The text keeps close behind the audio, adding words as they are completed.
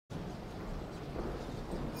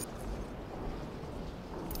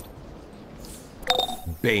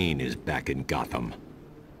Bane is back in Gotham.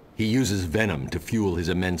 He uses venom to fuel his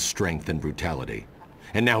immense strength and brutality.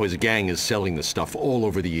 And now his gang is selling the stuff all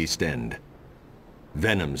over the East End.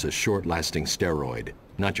 Venom's a short-lasting steroid,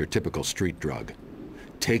 not your typical street drug.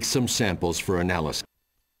 Take some samples for analysis.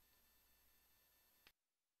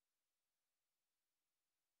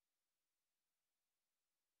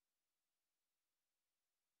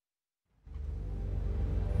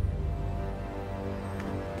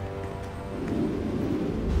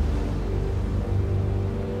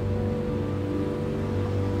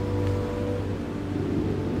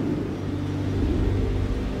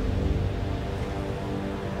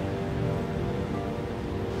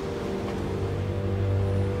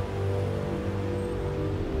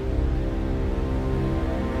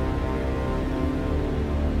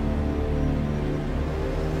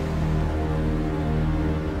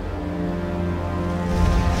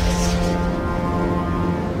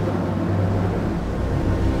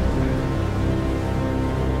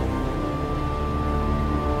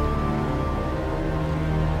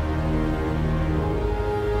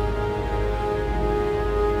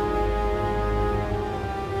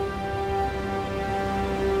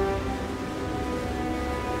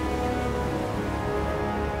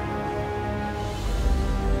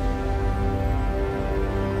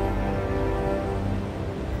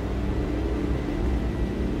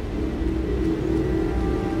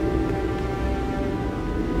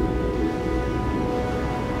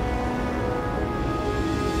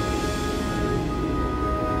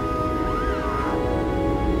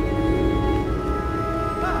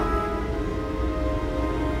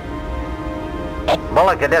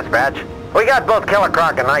 Bullock to dispatch. We got both Killer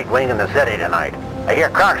Croc and Nightwing in the city tonight. I hear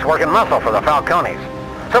Croc's working muscle for the Falcones.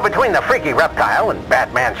 So between the freaky reptile and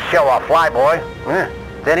Batman's show-off flyboy,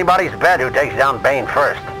 it's anybody's bet who takes down Bane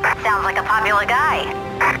first. Sounds like a popular guy.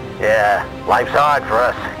 Yeah, life's hard for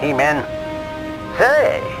us, He-Men.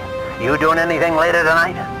 Say, you doing anything later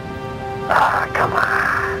tonight? Ah, come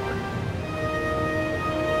on.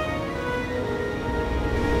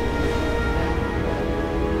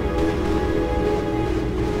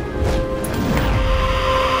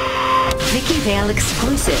 Vicky Vale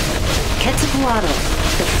exclusive. Quetzalcoatl,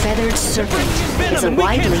 the feathered serpent, is a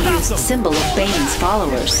widely used symbol of Bane's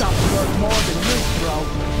followers.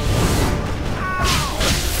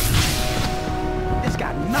 It's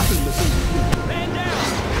got nothing to do with you. Man down!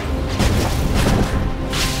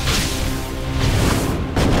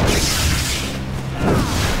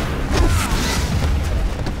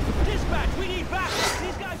 Dispatch, we need backup.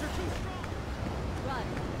 These guys are too strong. Run.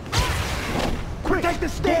 Quick, take the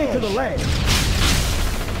stairs to the leg.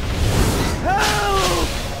 Help!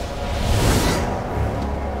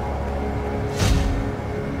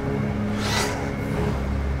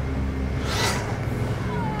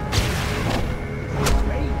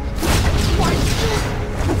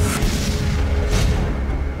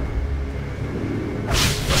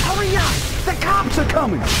 Hurry up! The cops are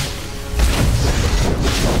coming!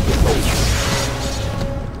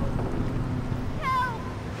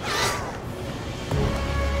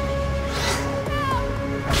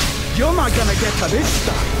 You're not gonna get to this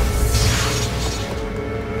stuff!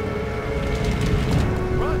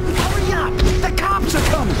 Hurry up! The cops are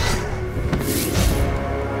coming!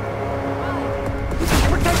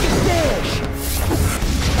 Protect your stash!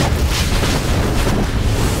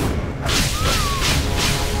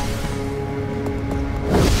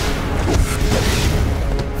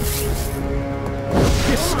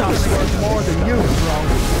 This stuff's worth more than you, bro.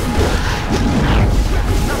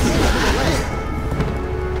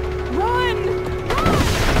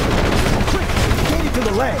 To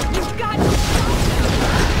the leg. You've got to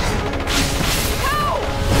help!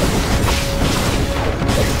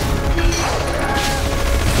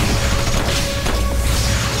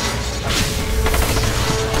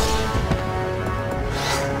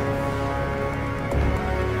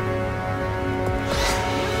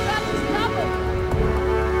 You've got to stop him!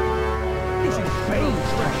 This is Bane's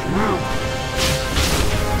fresh mouth.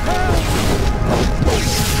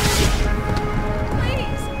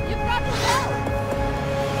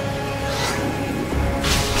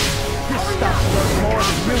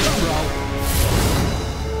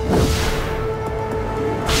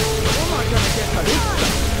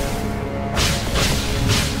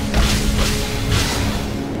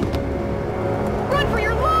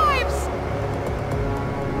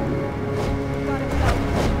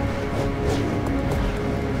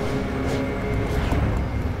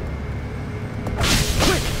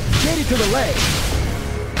 To the leg.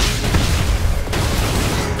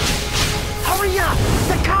 Hurry up!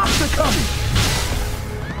 The cops are coming!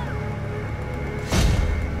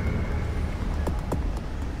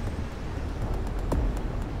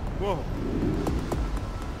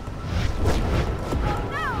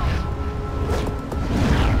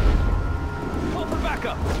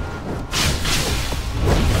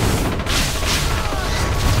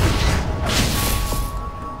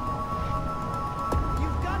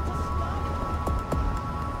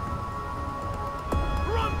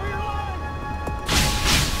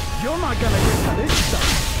 You're not gonna get to this stuff.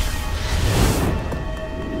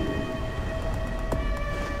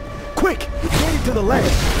 Quick! Get it to the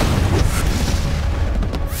lab!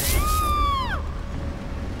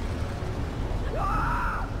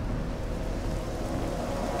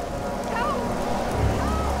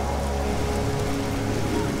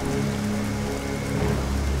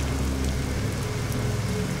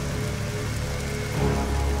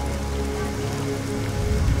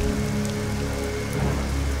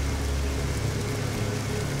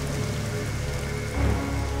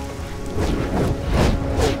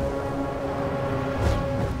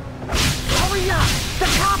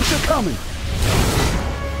 Coming.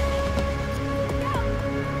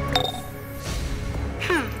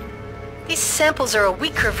 These samples are a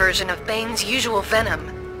weaker version of Bane's usual venom.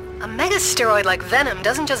 A megasteroid like venom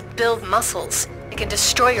doesn't just build muscles. It can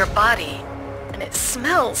destroy your body. And it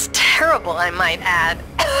smells terrible, I might add.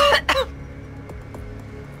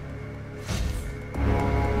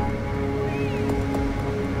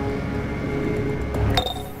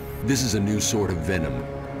 This is a new sort of venom,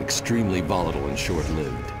 extremely volatile and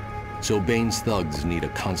short-lived. So Bane's thugs need a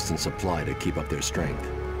constant supply to keep up their strength.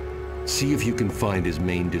 See if you can find his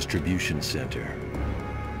main distribution center.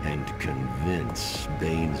 And convince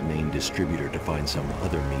Bane's main distributor to find some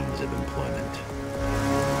other means of employment.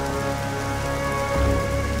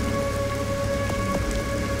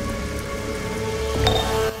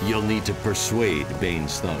 You'll need to persuade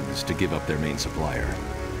Bane's thugs to give up their main supplier.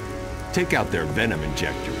 Take out their venom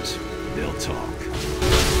injectors. They'll talk.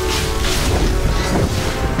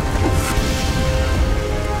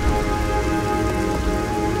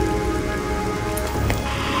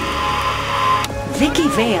 Vicky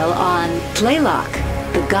Vale on Tlaylock,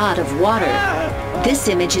 the god of water. This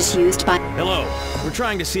image is used by... Hello. We're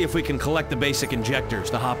trying to see if we can collect the basic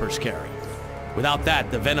injectors the hoppers carry. Without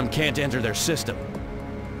that, the venom can't enter their system.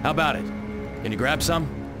 How about it? Can you grab some?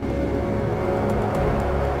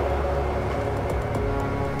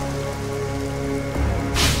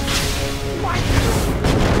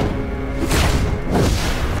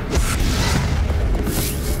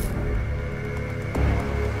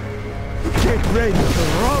 Ready to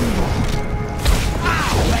rumble.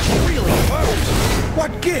 Ow, that really hurts.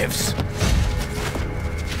 What gives?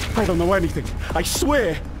 I don't know anything. I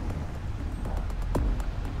swear.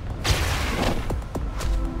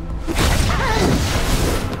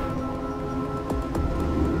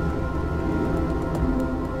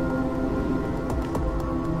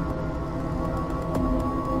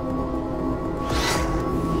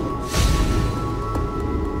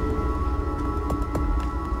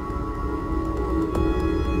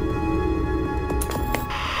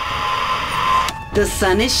 The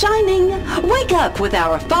sun is shining. Wake up with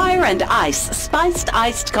our Fire and Ice spiced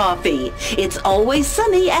iced coffee. It's always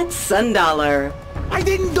sunny at $1. I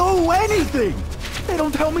didn't do anything. They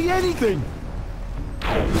don't tell me anything.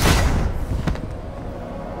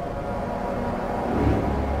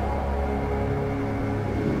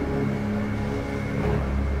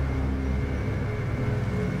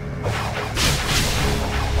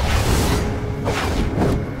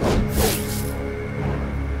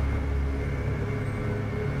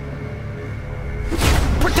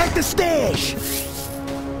 Protect the stash!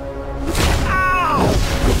 Ow!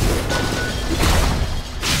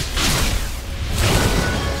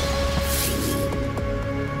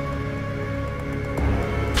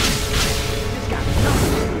 This got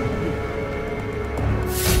nothing.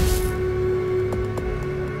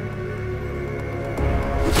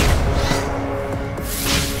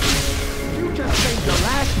 You just made the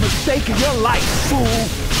last mistake of your life, fool!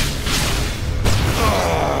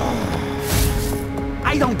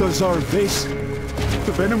 I don't deserve this.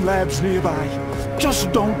 The Venom Lab's nearby.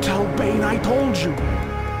 Just don't tell Bane I told you.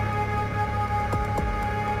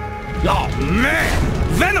 Oh man!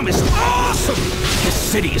 Venom is awesome! This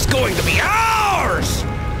city is going to be ours!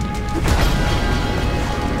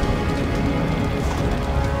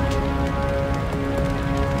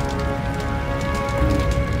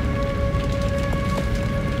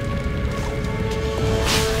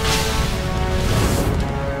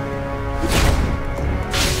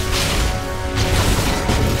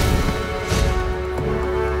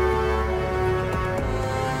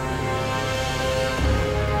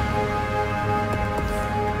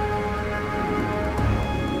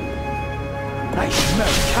 I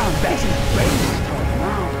smell combat in Bane's talk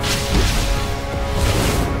now.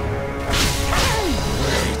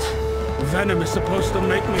 Wait. Venom is supposed to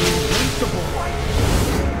make me invincible.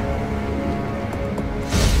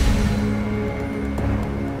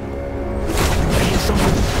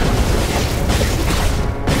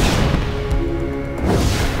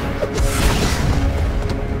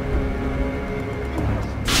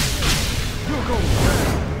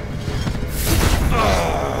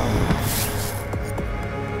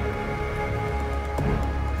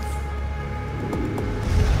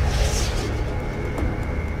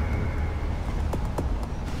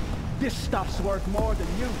 This stuff's worth more than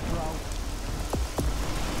you, bro.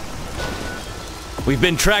 We've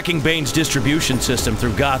been tracking Bane's distribution system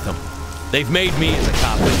through Gotham. They've made me as a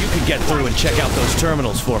cop, but you could get through and check out those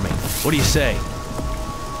terminals for me. What do you say?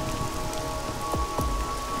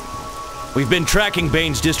 We've been tracking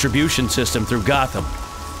Bane's distribution system through Gotham.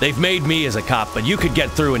 They've made me as a cop, but you could get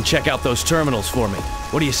through and check out those terminals for me.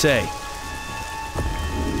 What do you say?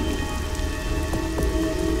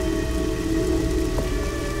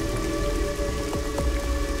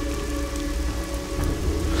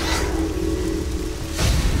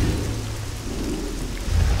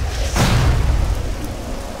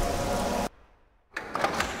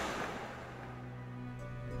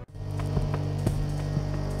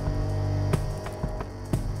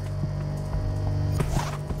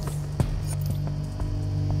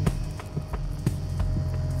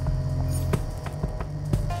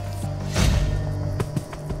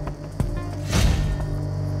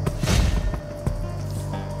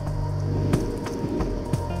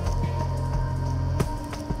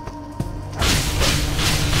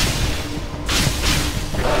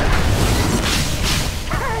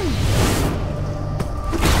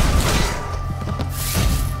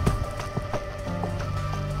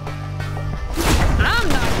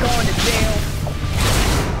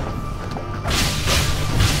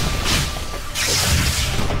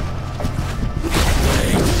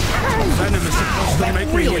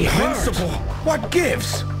 What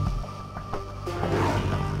gives?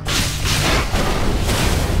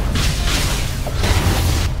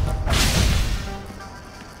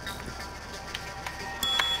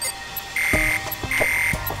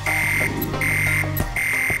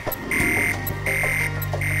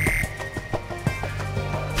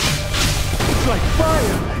 It's like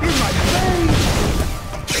fire in my veins!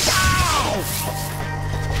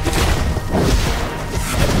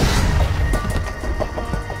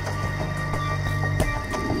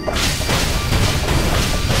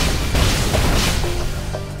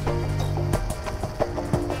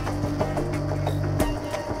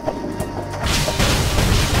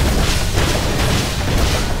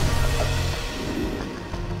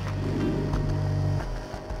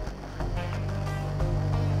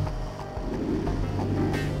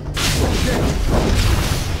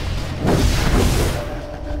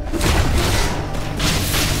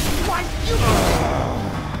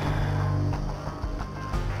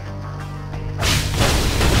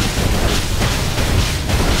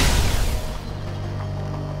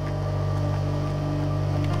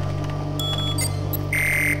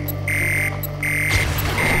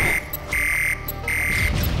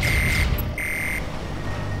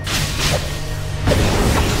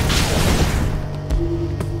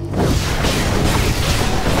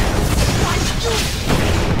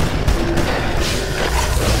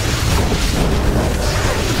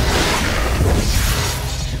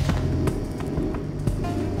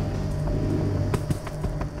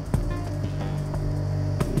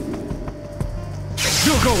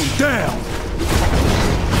 You're going down!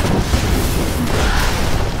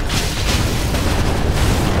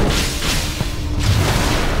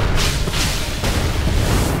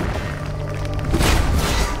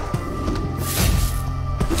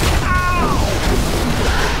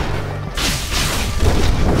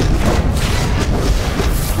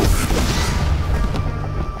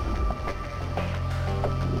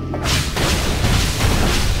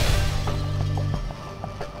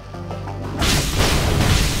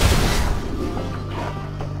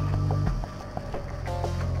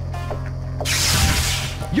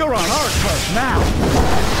 You're on our turf now!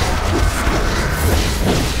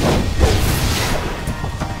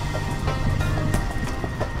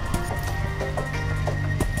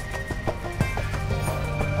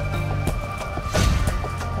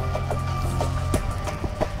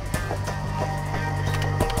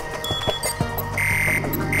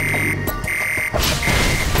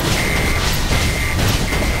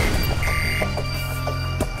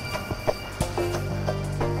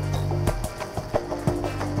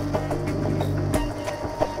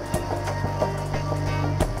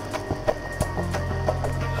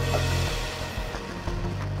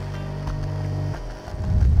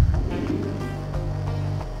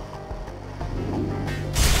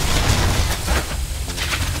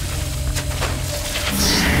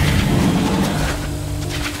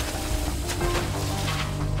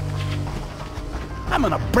 I'm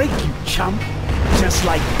gonna break you, chump! Just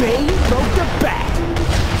like Bane broke the bat!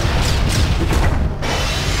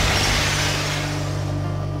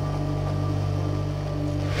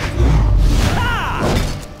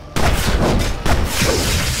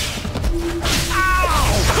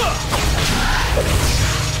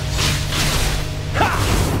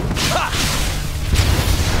 Ha!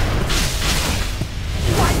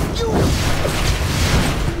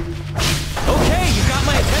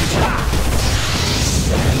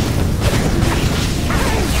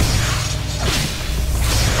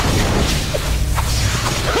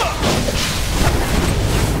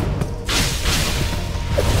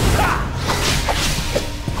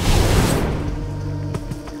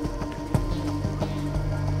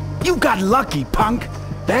 got lucky, punk.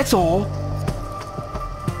 That's all.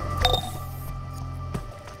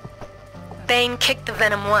 Bane kicked the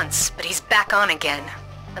venom once, but he's back on again.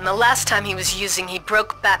 And the last time he was using, he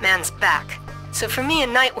broke Batman's back. So for me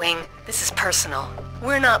and Nightwing, this is personal.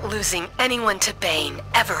 We're not losing anyone to Bane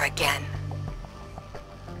ever again.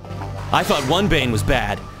 I thought one Bane was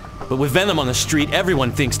bad, but with Venom on the street,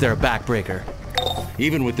 everyone thinks they're a backbreaker.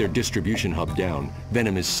 Even with their distribution hub down,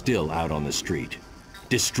 Venom is still out on the street.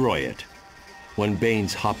 Destroy it. When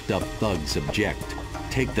Bane's hopped-up thugs object,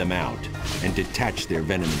 take them out and detach their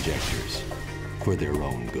venom injectors for their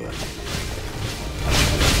own good.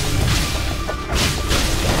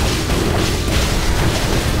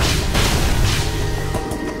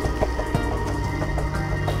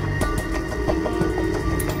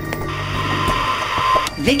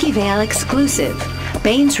 Vicky Vale exclusive.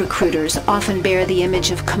 Bane's recruiters often bear the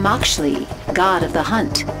image of Kamakshli, god of the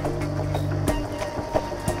hunt.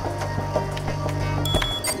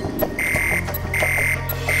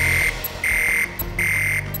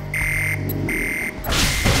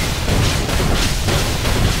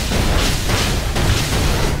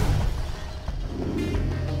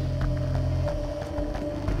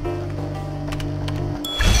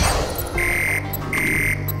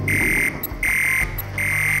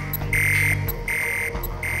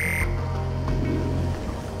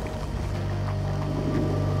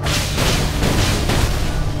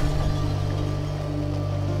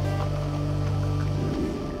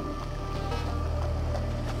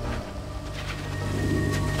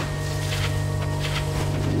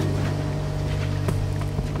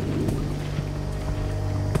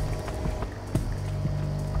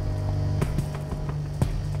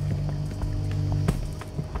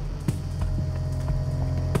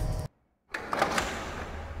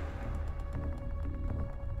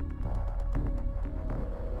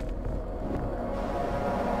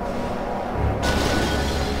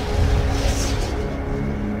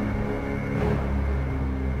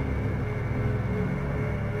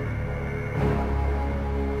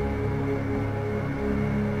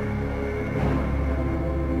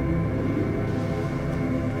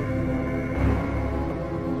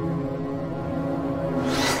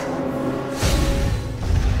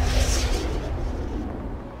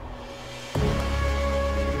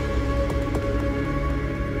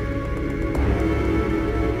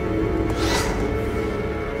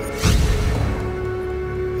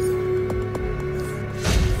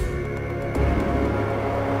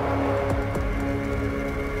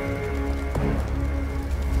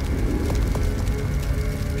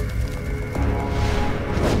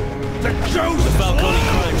 The Falcone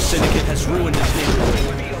crime syndicate has ruined this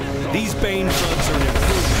neighborhood. These Bane thugs are an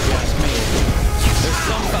improvement, if you ask me. There's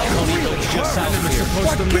some Falcone hoods just south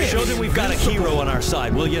of here. Show that we've got a hero on our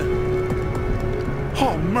side, will you?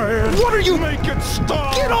 Oh, man. What are you making?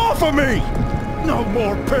 Stop! Get off of me! No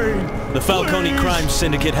more pain. The Falcone crime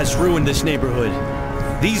syndicate has ruined this neighborhood.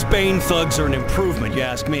 These Bane thugs are an improvement, you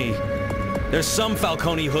ask me. There's some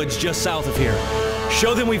Falcone hoods just south of here.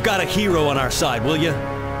 Show them we've got a hero on our side, will you?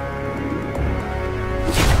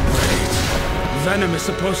 Venom is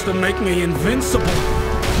supposed to make me invincible.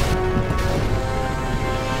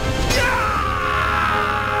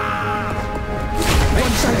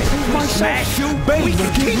 Once I prove myself, Bane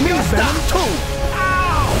will give me Venom too.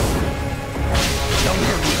 Don't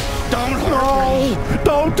hurt me. Don't hurt me. No!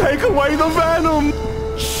 Don't take away the Venom!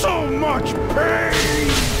 So much pain!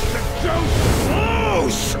 The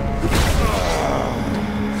ghost loose!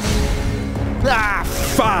 Ah,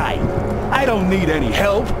 fine. I don't need any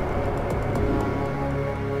help.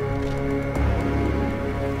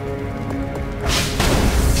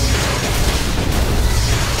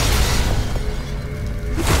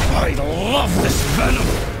 I love this Venom!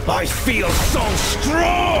 I feel so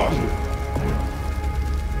strong!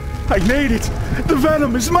 I need it! The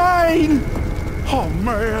Venom is mine! Oh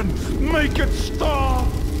man, make it stop!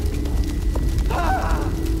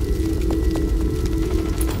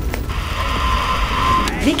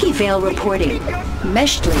 Vicky Vale reporting.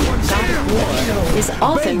 Meshley, god of war, is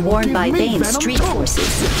often worn by Bane's street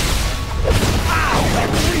forces. Ow, that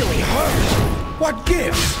really hurt! What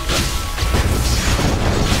gives?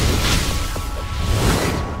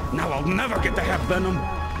 Now I'll never get to have Venom.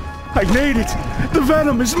 I need it! The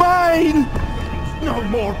Venom is mine! No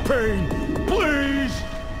more pain! Please!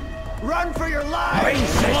 Run for your life! I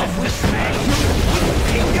love this man!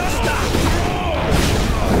 He just stop!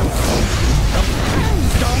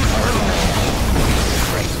 Don't hurt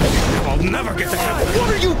me! Now I'll never get to have Venom. What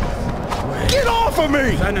are you? Get off of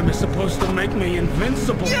me! Venom is supposed to make me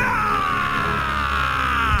invincible. Yeah!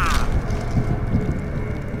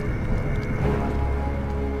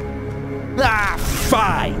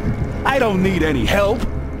 fine. I don't need any help.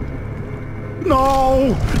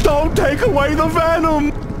 No, don't take away the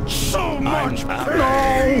venom. So much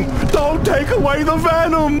pain. No, don't take away the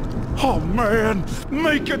venom. Oh man,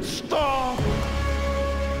 make it stop.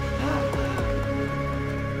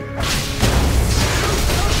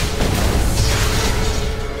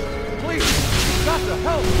 Please, got to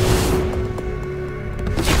help.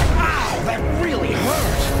 Ow, that really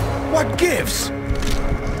hurt. What gives?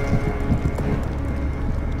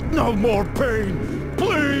 No more pain,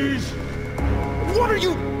 please. What are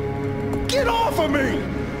you? Get off of me!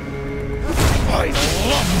 I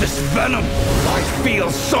love this venom! I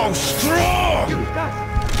feel so strong!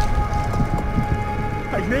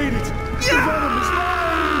 I need it! The venom is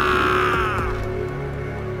mine!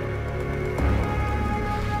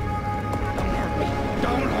 Don't hurt me!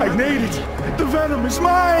 Don't hurt me! I need it! The venom is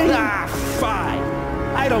mine! Ah, fine!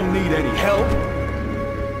 I don't need any help!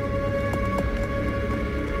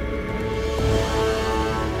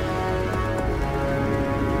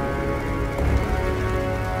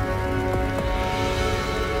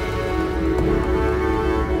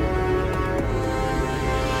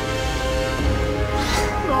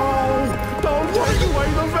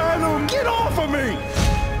 Get off of me!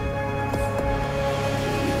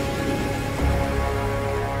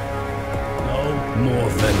 No more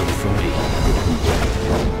venom for me.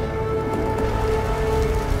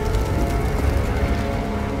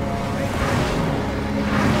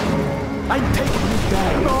 I'm taking you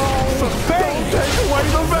down. No! Bane! Take away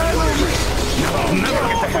the venom! No, I'll never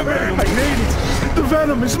get to have venom. I need it! The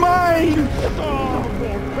venom is mine! Oh,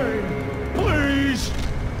 more pain! Please!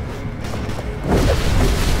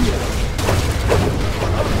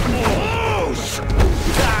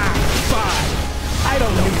 I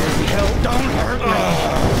don't need any help. Don't hurt me.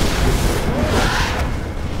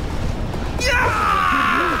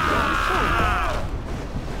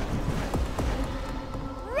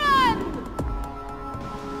 Run!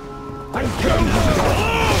 I can't.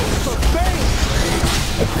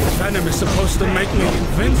 Venom is supposed to make me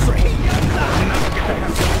invincible.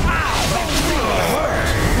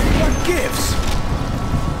 What gives?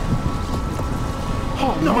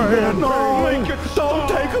 Oh, no, man, no! Don't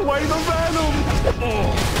take away the venom!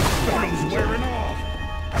 Oh, venom's wearing off.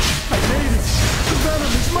 I need it! The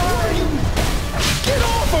venom is mine! Get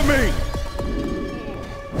off of me!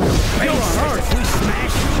 You're hurt. We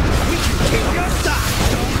smash you. We can kill your stock.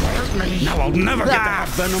 Don't hurt me. Now I'll never get to have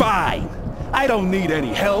venom. Fine. I don't need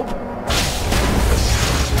any help.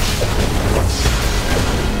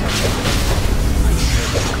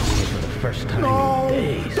 First time No! in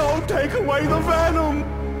days. Don't take away the venom!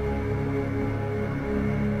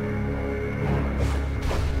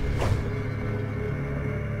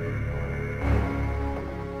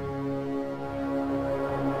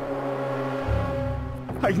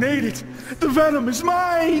 I need it! The venom is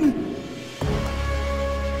mine!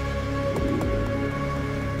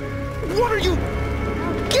 What are you?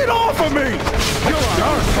 Get off of me! You're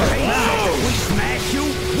ours for If we smash you,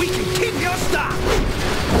 we can keep your stock.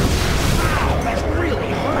 Ow, that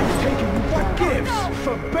really hurt! I'm taking what gives?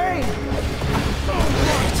 For Bane!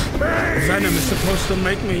 Venom is supposed to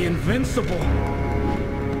make me invincible.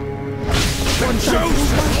 One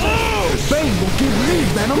shows! Bane will give me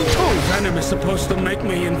venom too! Venom is supposed to make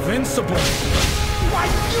me invincible. Why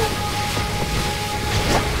you?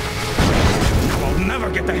 Now I'll never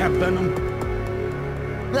get to have venom.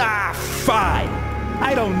 Ah, fine!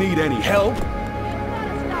 I don't need any help.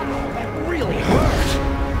 That really hurt!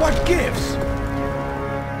 What gives?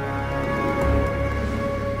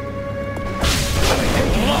 I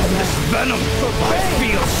love this venom. I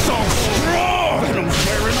feel so strong. Venom's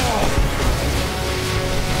wearing off.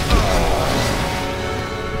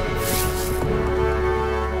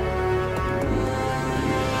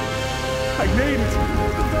 I need it!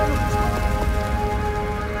 The venom is mine!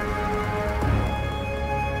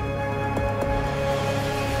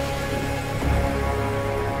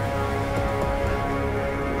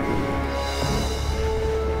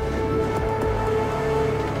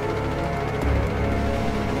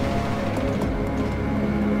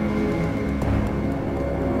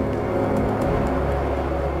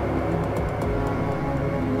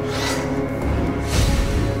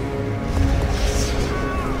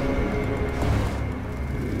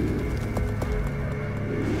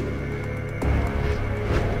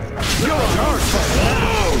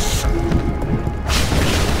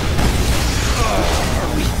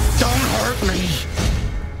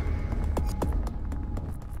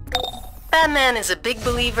 Batman is a big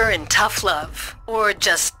believer in tough love, or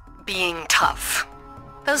just being tough.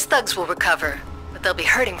 Those thugs will recover, but they'll be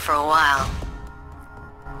hurting for a while.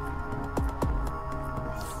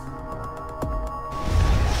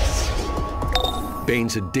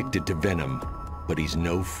 Bane's addicted to venom, but he's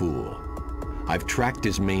no fool. I've tracked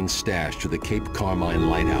his main stash to the Cape Carmine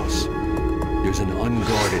lighthouse. There's an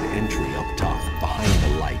unguarded entry up top, behind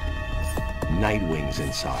the light. Nightwing's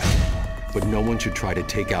inside, but no one should try to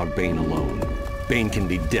take out Bane alone. Bane can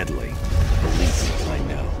be deadly. Believe me, I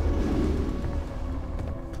know.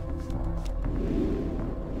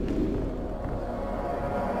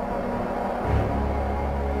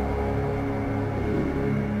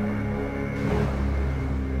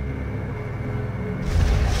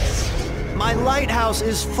 My lighthouse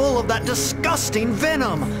is full of that disgusting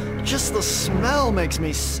venom. Just the smell makes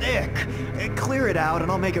me sick. Clear it out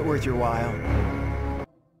and I'll make it worth your while.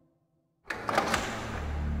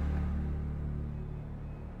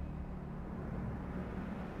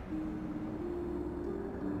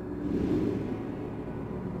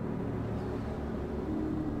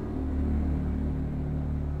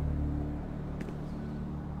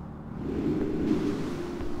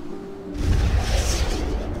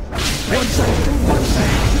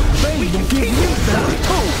 Bane will give you venom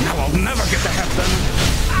too! Now I'll never get to have venom!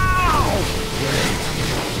 Ow! Wait.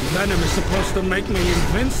 Venom is supposed to make me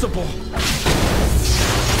invincible.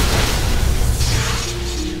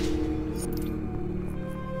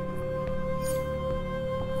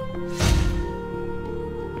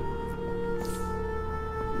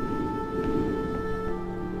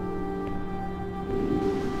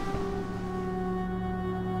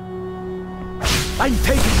 I'm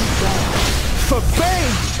taking you down for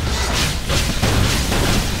Bane!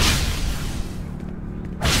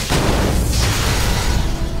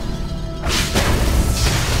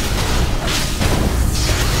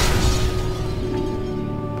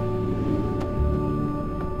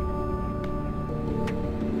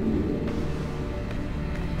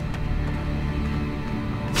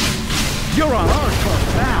 You're on our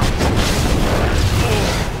turf now! Oh,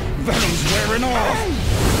 venom's wearing off!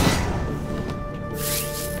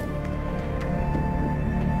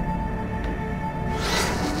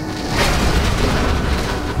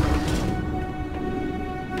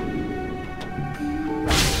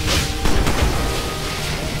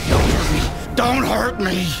 Don't hurt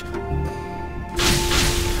me!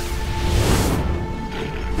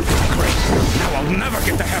 Great! Now I'll never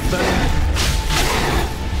get to have venom!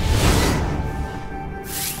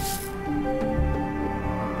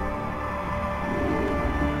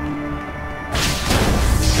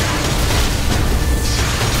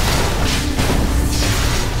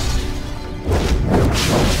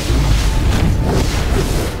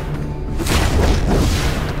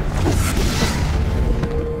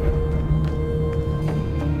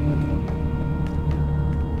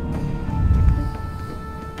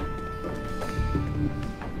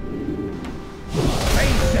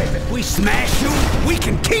 We smash you, we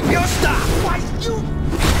can keep your stuff! Why, you...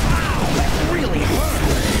 Wow, that really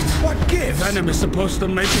hurt! What gives? Venom is supposed to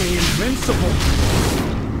make me invincible.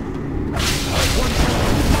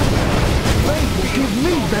 Bane will give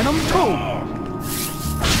me venom too!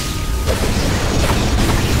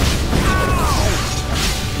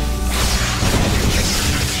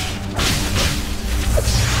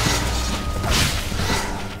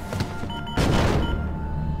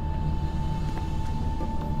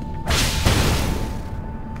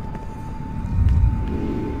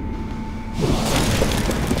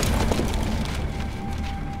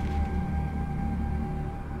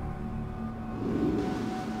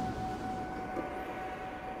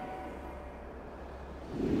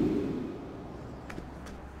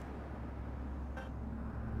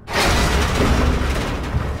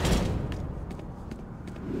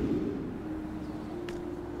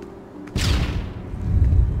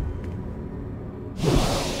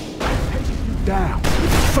 Down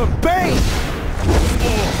for Bane!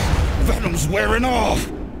 Oh, venom's wearing off!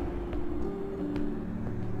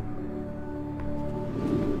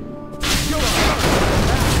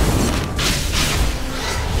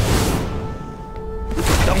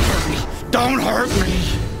 Don't hurt me! Don't hurt me!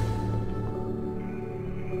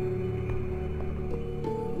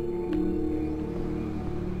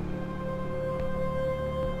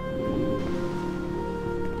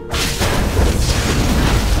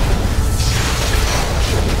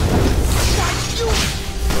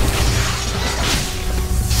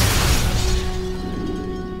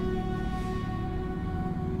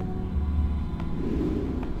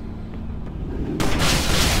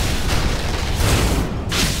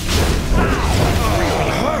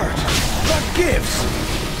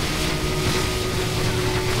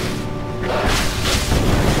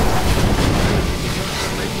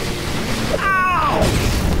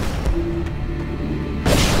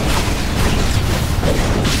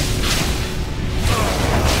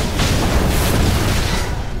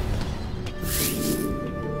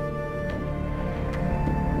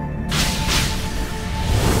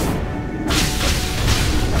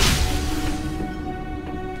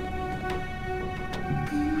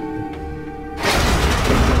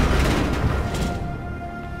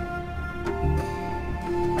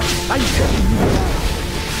 I'm taking you down.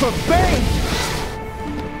 For Bane!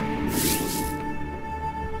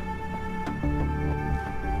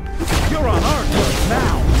 You're on our turf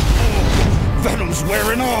now. Oh, Venom's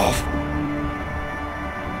wearing off.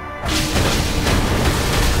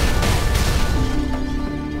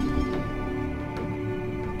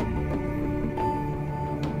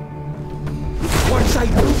 Once I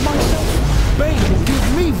prove myself, Bane will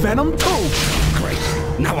give me Venom too! Great.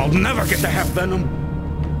 Now I'll never get to have Venom.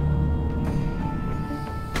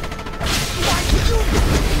 Why you...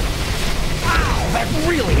 Ow, that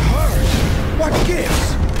really hurt! What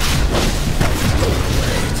gives?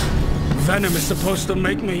 Venom is supposed to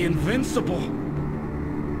make me invincible.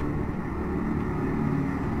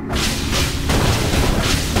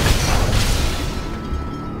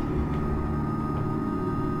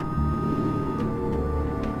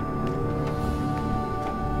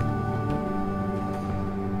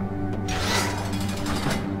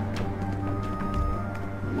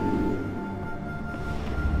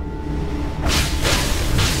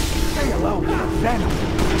 Venom!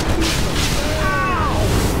 Ow!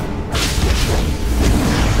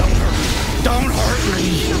 Don't hurt me!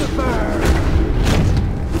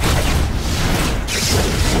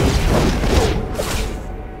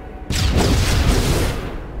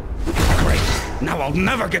 Great. Now I'll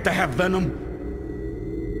never get to have Venom.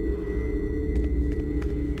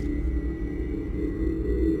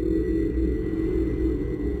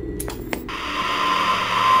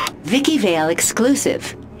 Vicky Vale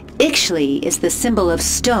exclusive. Ixchli is the symbol of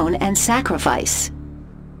stone and sacrifice.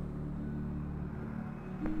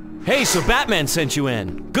 Hey, so Batman sent you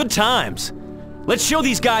in. Good times. Let's show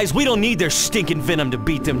these guys we don't need their stinking venom to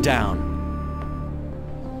beat them down.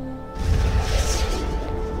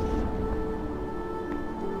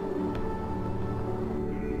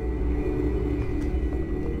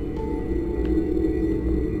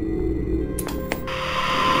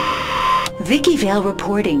 Vicky Vale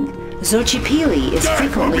reporting. Xochipilli is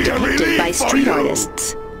frequently depicted by street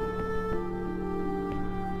artists.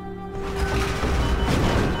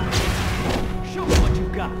 Show me what you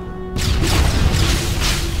got.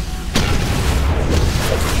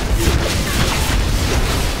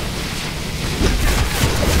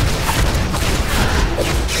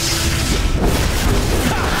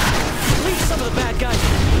 Leave some of the bad guys.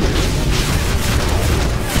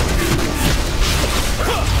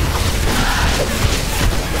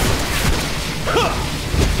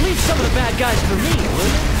 Leave some of the bad guys for me, will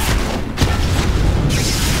you?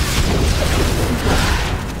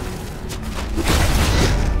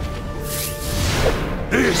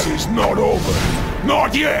 This is not over.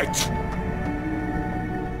 Not yet!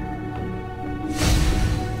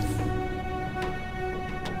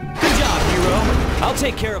 Good job, hero. I'll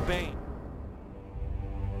take care of Bane.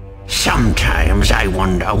 Sometimes I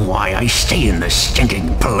wonder why I stay in this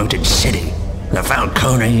stinking polluted city. The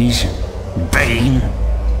Falcones, Bane,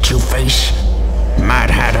 Two-Face, Mad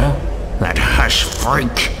Hatter, that hush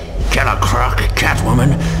freak, Killer Croc,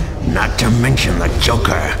 Catwoman, not to mention the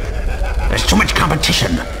Joker. There's too much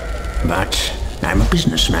competition. But I'm a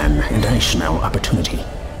businessman and I smell opportunity.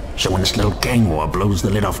 So when this little gang war blows the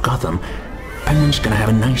lid off Gotham, Penguin's gonna have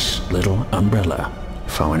a nice little umbrella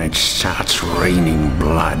for when it starts raining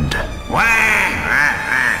blood.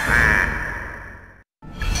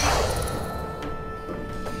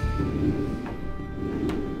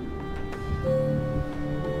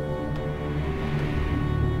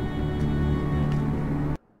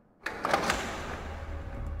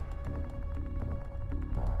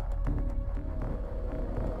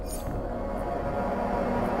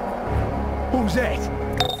 Who's that?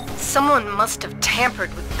 Someone must have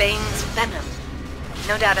tampered with Bane's venom.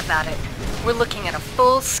 No doubt about it. We're looking at a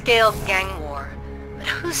full-scale gang war. But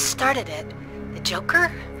who started it? The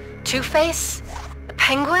Joker? Two-Face? The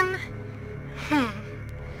Penguin?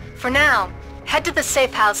 For now, head to the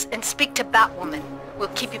safe house and speak to Batwoman. We'll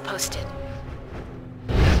keep you posted.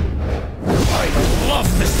 I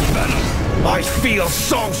love this venom! I feel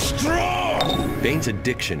so strong! Bane's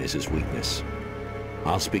addiction is his weakness.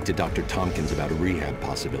 I'll speak to Dr. Tompkins about rehab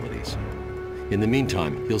possibilities. In the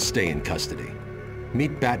meantime, he'll stay in custody.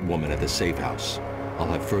 Meet Batwoman at the safe house. I'll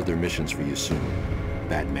have further missions for you soon.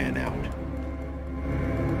 Batman out.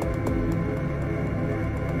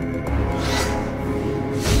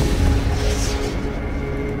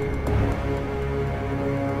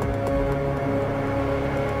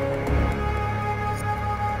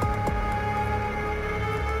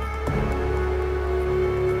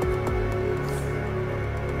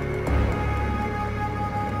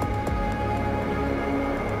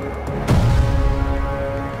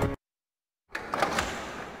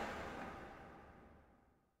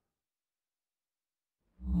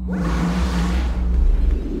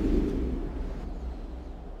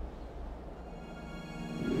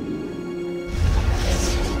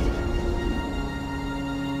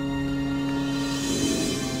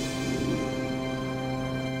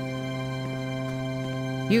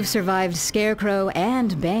 You've survived Scarecrow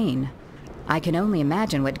and Bane. I can only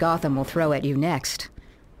imagine what Gotham will throw at you next.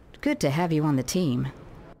 Good to have you on the team.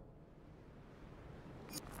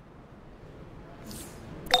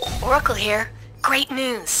 Oracle here. Great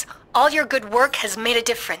news. All your good work has made a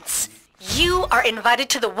difference. You are invited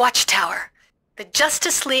to the Watchtower. The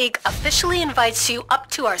Justice League officially invites you up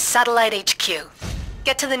to our satellite HQ.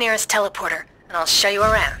 Get to the nearest teleporter, and I'll show you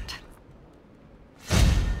around.